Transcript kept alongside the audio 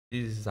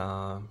This is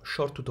a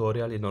short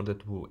tutorial in order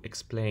to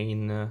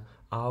explain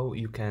how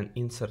you can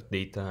insert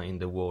data in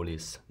the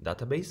WALIS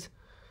database.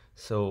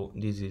 So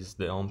this is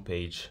the home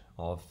page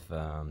of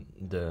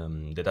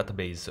the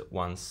database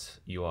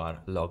once you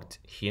are logged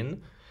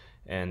in,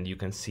 and you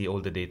can see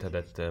all the data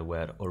that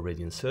were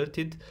already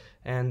inserted.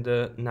 And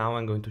now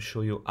I'm going to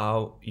show you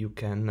how you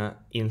can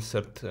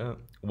insert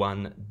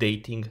one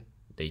dating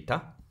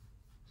data.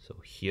 So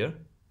here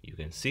you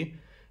can see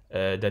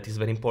that is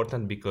very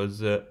important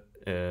because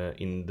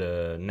in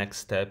the next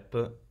step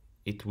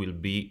it will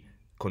be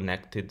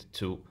connected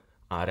to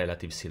a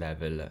relative sea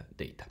level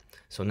data.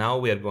 So now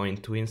we are going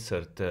to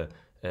insert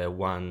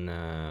one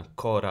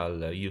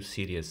Coral U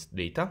series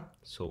data.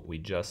 So we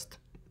just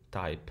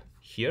type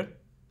here,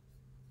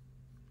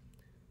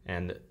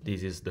 and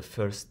this is the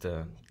first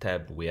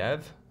tab we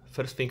have.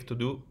 First thing to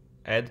do,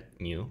 add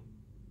new.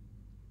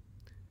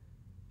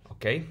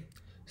 Okay,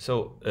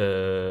 so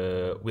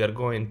we are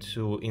going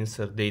to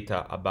insert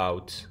data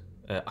about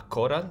a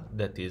coral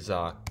that is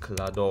a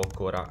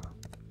Cladocora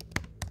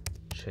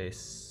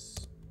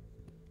cespitosa.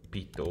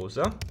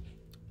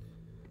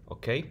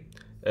 Okay,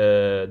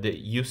 the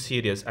U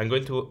series. I'm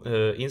going to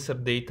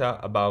insert data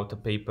about a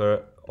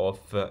paper of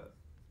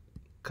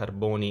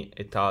Carboni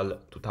et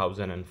al.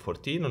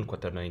 2014 on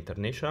Quaternary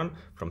International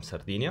from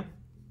Sardinia.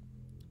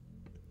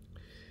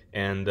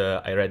 And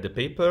I read the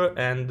paper,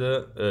 and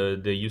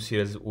the U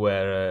series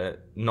were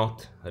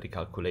not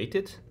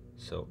recalculated,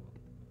 so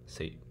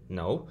say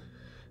no.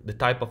 The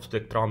type of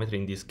spectrometry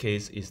in this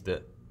case is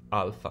the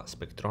alpha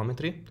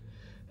spectrometry.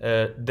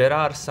 There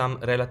are some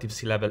relative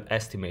sea level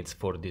estimates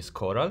for this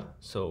coral,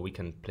 so we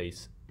can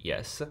place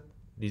yes.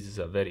 This is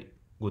a very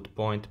good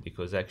point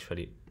because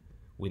actually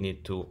we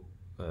need to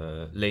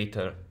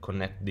later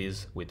connect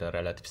this with a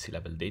relative sea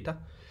level data.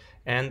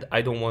 And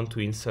I don't want to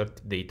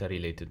insert data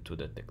related to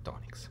the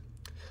tectonics.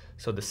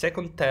 So the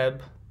second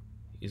tab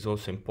is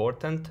also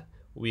important.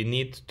 We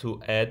need to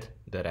add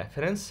the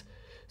reference.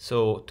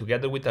 So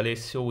together with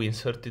Alessio, we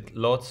inserted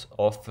lots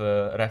of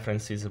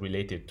references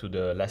related to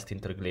the last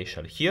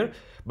interglacial here,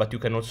 but you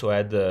can also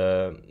add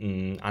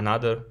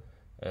another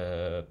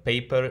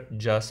paper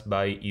just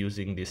by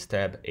using this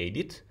tab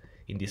edit.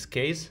 In this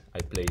case,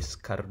 I place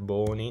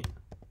Carboni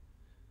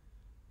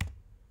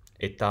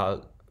et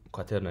al.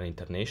 Quaternary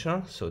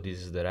International, so this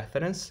is the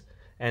reference,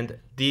 and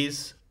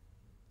these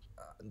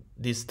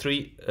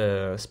three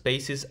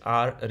spaces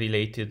are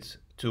related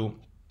to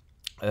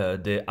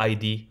the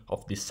ID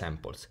of these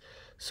samples.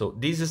 So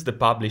this is the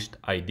published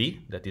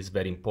ID that is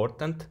very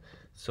important.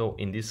 So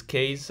in this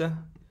case,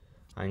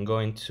 I'm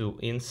going to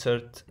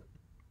insert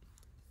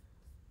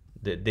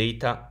the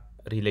data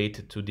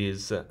related to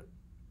this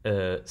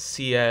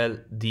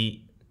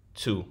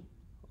CLD2,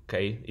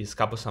 okay, is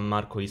Capo San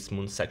Marco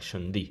Isthmus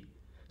section D.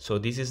 So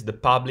this is the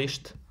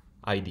published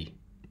ID,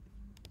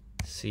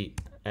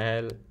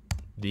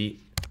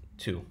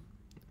 CLD2,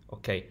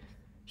 okay.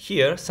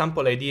 Here,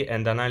 sample ID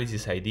and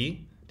analysis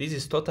ID, this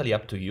is totally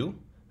up to you.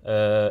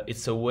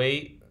 It's a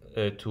way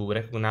to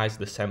recognize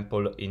the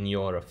sample in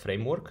your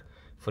framework.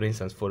 For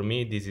instance, for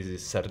me, this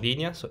is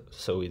Sardinia,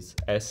 so it's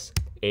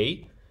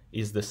SA,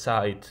 is the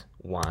site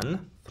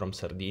 1 from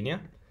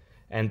Sardinia.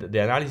 And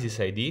the analysis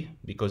ID,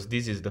 because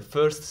this is the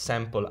first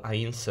sample I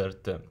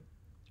insert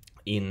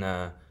in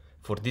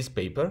for this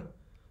paper,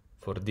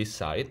 for this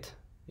site,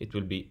 it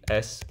will be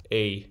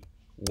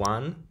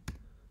SA1001.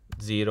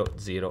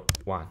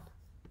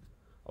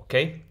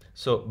 Okay,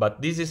 so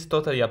but this is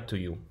totally up to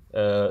you.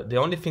 The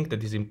only thing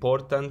that is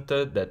important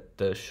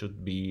that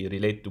should be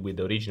related with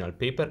the original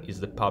paper is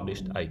the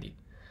published ID.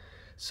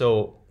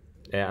 So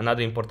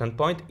another important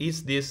point,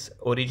 is this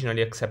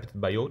originally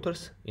accepted by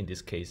authors? In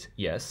this case,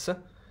 yes.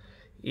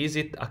 Is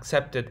it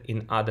accepted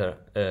in other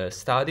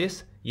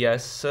studies?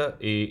 Yes,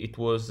 it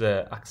was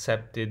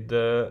accepted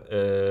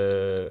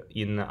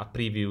in a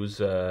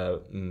previous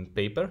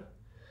paper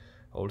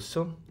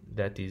also,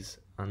 that is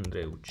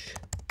Andreucci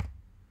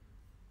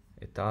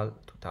et al.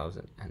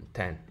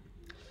 2010.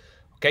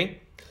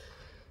 Okay,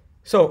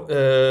 so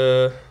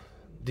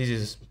this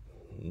is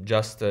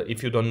just,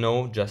 if you don't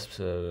know, just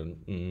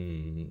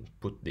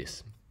put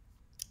this.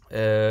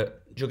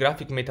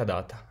 Geographic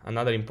metadata,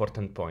 another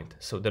important point.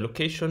 So the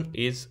location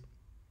is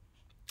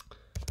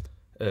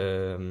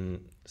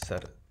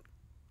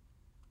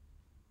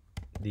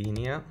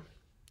Sardinia,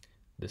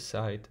 the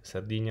site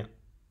Sardinia,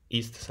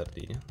 East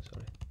Sardinia,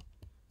 sorry,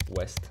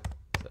 West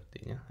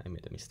Sardinia, I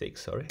made a mistake,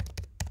 sorry.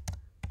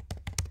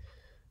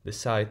 The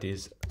site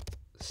is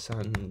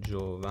San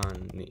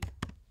Giovanni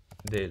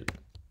del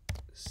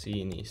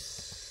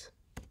Sinis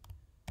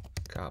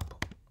Capo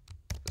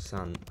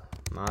San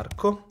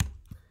Marco.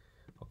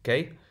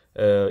 Okay,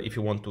 if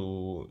you want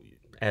to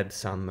add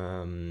some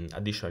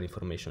additional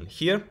information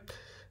here.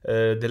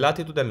 The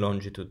latitude and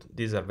longitude,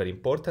 these are very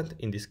important.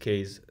 In this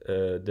case,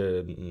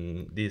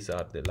 these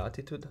are the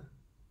latitude,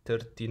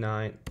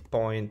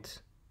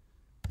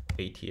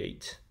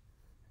 39.88,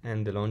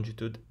 and the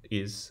longitude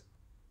is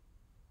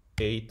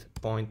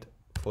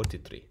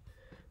 8.43.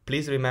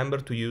 Please remember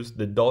to use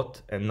the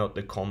dot and not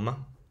the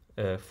comma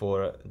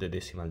for the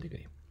decimal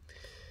degree.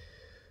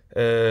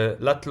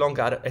 Lat long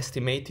are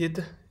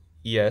estimated,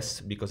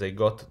 yes, because I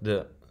got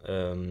the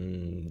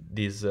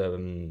this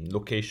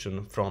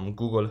location from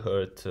Google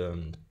Earth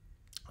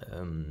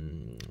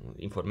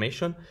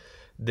information.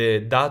 The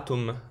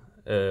datum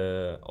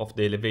of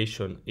the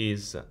elevation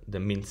is the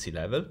mean sea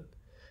level.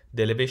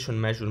 The elevation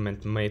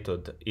measurement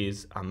method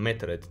is a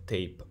metered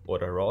tape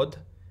or a rod.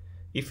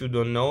 If you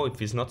don't know,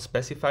 if it's not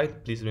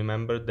specified, please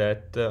remember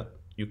that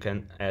you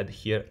can add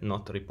here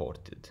not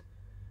reported.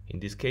 In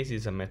this case,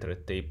 it's a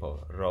metered tape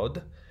or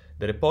rod.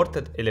 The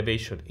reported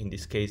elevation in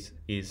this case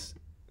is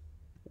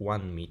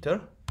 1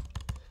 meter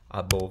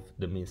above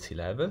the mean sea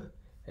level,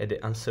 and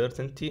the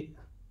uncertainty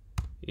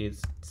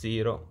is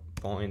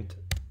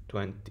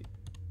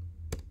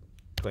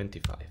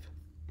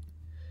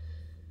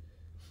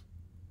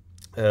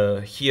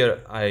 0.25.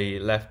 Here I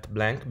left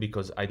blank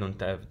because I don't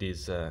have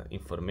this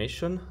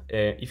information.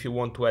 If you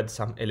want to add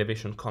some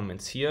elevation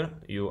comments here,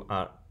 you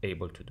are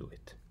able to do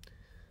it.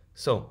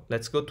 So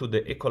let's go to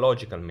the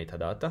ecological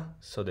metadata.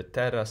 So the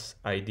terrace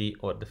ID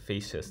or the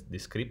facies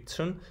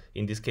description.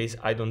 In this case,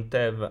 I don't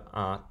have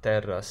a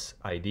terrace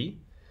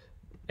ID,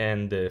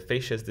 and the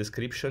facies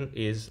description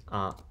is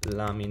a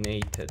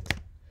laminated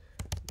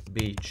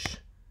beach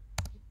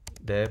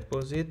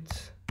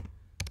deposit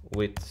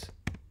with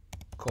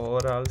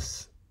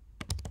corals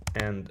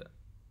and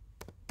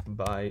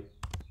bivalves,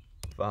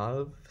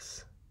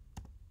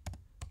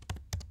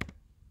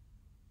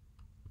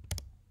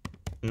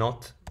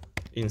 not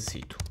in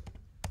situ.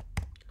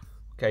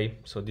 Okay,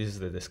 so this is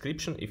the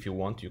description. If you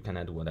want, you can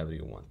add whatever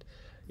you want.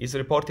 Is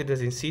reported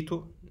as in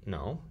situ?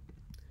 No.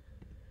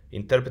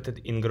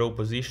 Interpreted in grow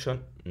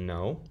position?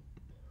 No.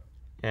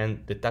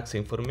 And the taxa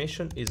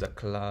information is a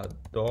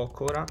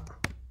Cladocora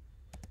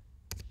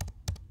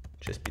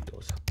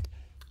cespitosa.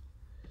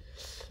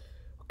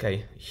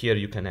 Okay, here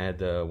you can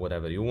add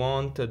whatever you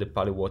want, the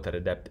polywater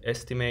depth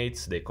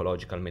estimates, the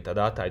ecological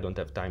metadata. I don't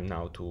have time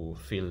now to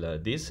fill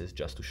this, it's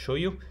just to show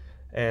you.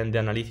 And the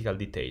analytical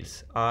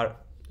details are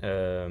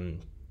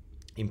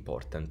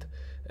important.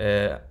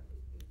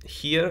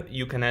 Here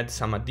you can add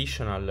some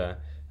additional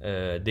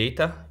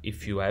data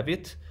if you have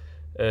it.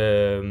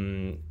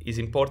 Is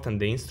important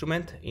the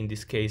instrument, in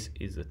this case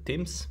is the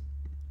TIMS.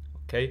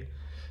 Okay,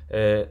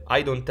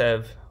 I don't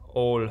have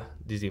all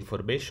this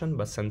information,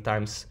 but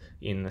sometimes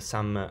in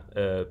some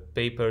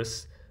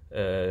papers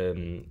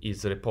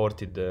is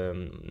reported,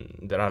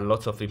 there are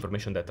lots of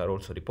information that are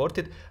also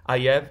reported. I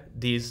have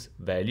this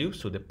value,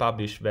 so the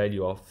published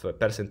value of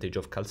percentage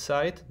of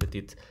calcite, that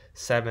it's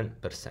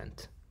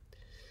 7%.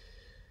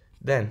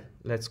 Then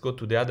let's go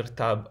to the other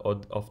tab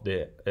of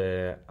the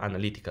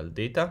analytical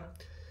data.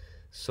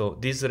 So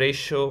this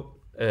ratio,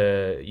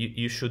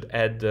 you should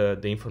add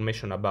the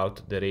information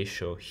about the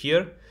ratio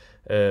here.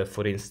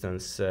 For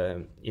instance,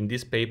 in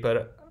this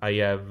paper, I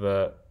have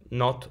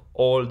not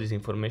all this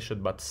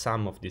information, but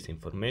some of this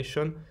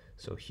information.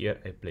 So here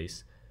I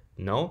place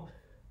no.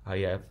 I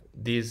have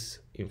this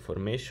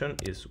information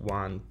is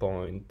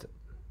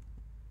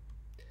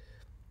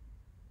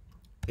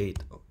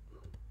 1.8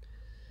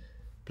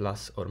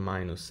 plus or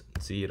minus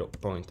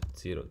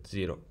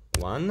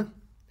 0.001.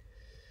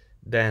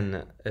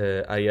 Then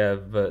I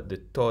have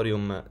the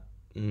thorium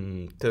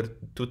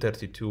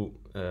 232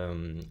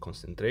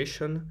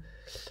 concentration.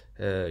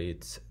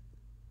 It's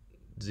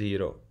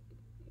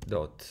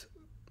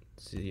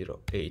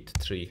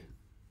 0.083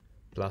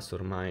 plus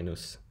or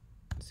minus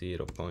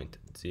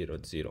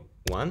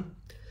 0.001.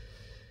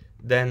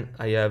 Then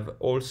I have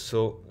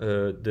also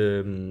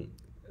the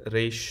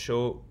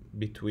ratio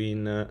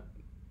between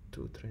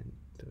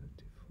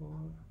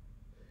 234,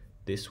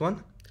 this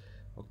one,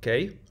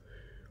 okay,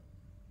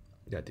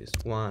 that is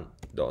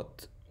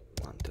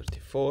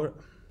 1.134,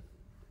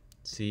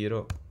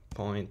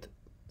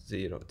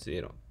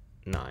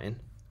 0.009.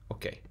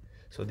 Okay,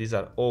 so these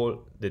are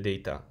all the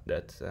data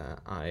that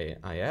I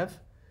have,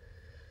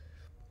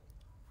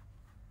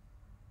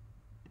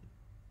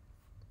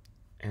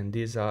 and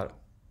these are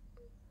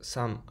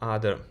some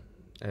other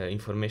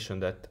information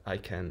that I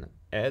can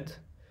add.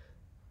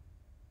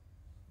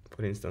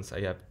 For instance,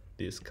 I have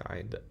this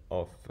kind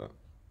of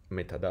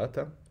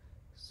metadata,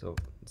 so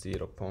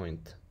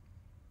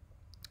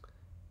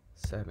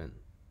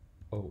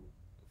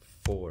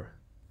 0.704,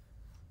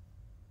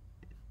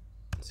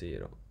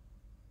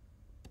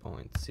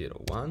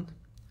 0.01,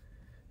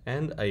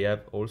 and I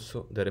have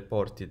also the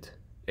reported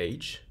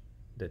age,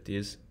 that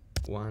is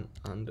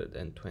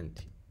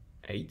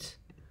 128,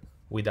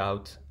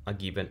 without a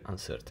given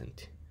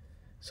uncertainty.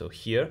 So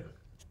here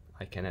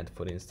I can add,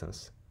 for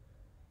instance,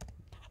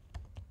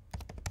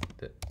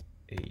 the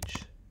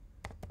age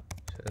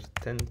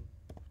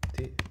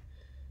certainty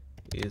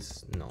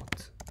is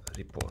not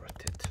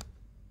reported.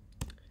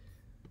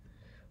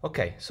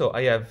 Okay, so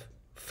I have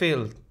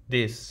filled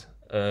this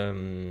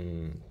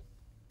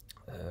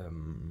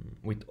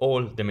with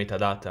all the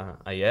metadata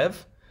I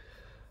have.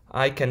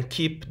 I can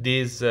keep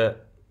this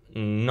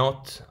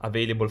not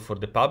available for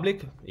the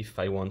public if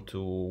I want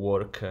to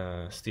work,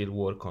 still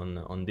work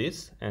on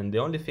this, and the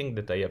only thing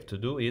that I have to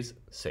do is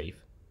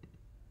save.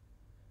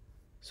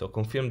 So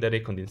confirm the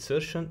record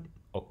insertion,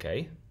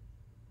 okay.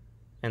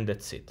 And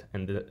that's it.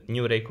 And the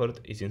new record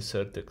is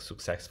inserted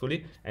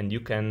successfully, and you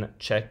can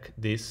check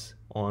this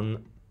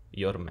on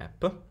your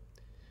map.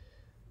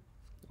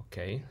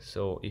 Okay,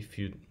 so if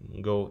you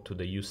go to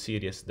the U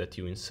series that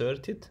you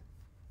inserted,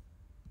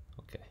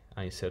 okay,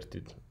 I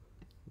inserted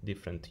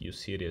different U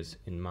series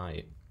in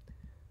my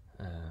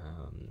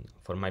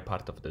for my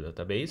part of the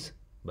database,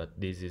 but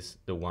this is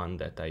the one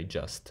that I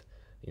just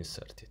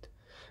inserted.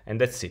 And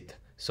that's it.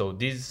 So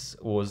this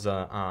was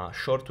a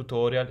short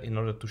tutorial in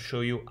order to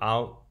show you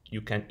how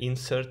you can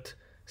insert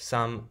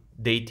some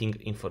dating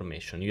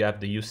information. You have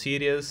the U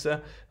series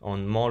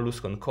on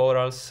mollusk, on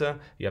corals,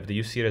 you have the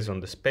U series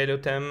on the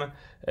speleothem,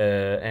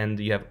 and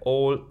you have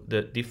all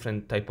the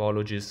different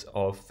typologies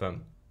of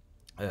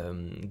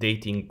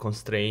dating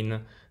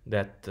constraint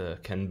that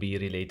can be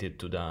related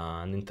to the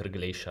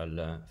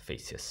interglacial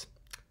phases.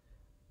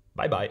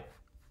 Bye bye.